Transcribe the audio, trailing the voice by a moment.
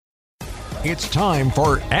It's time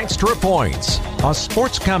for Extra Points, a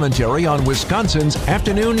sports commentary on Wisconsin's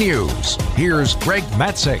afternoon news. Here's Greg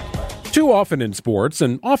Matzek. Too often in sports,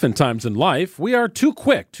 and oftentimes in life, we are too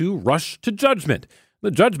quick to rush to judgment. The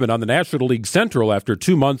judgment on the National League Central after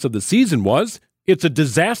 2 months of the season was, it's a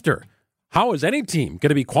disaster. How is any team going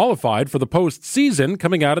to be qualified for the postseason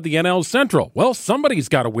coming out of the NL Central? Well, somebody's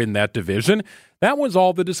got to win that division. That was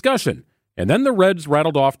all the discussion. And then the Reds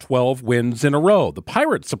rattled off 12 wins in a row. The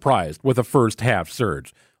Pirates surprised with a first-half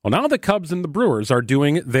surge. Well, now the Cubs and the Brewers are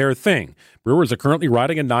doing their thing. Brewers are currently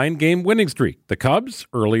riding a 9-game winning streak. The Cubs,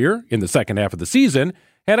 earlier in the second half of the season,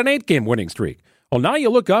 had an 8-game winning streak. Well, now you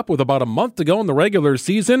look up with about a month to go in the regular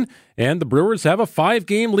season, and the Brewers have a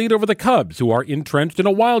 5-game lead over the Cubs, who are entrenched in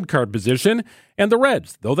a wild card position. And the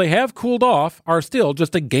Reds, though they have cooled off, are still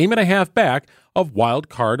just a game and a half back of wild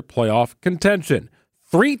card playoff contention.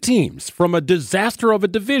 3 teams from a disaster of a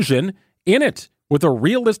division in it with a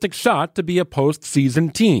realistic shot to be a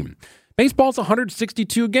postseason team. Baseball's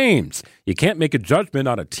 162 games. You can't make a judgment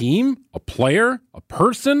on a team, a player, a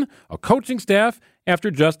person, a coaching staff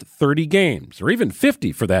after just 30 games, or even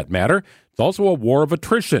 50 for that matter. It's also a war of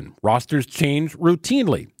attrition. Rosters change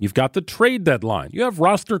routinely. You've got the trade deadline. You have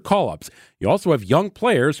roster call-ups. You also have young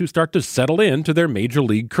players who start to settle into their major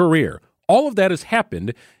league career. All of that has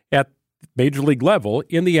happened at major league level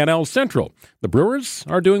in the NL Central. The Brewers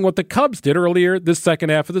are doing what the Cubs did earlier this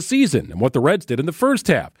second half of the season and what the Reds did in the first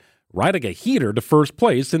half, riding a heater to first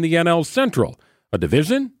place in the NL Central, a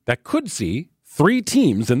division that could see 3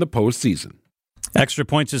 teams in the postseason. Extra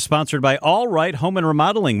Points is sponsored by All Right Home and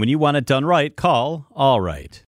Remodeling. When you want it done right, call All Right.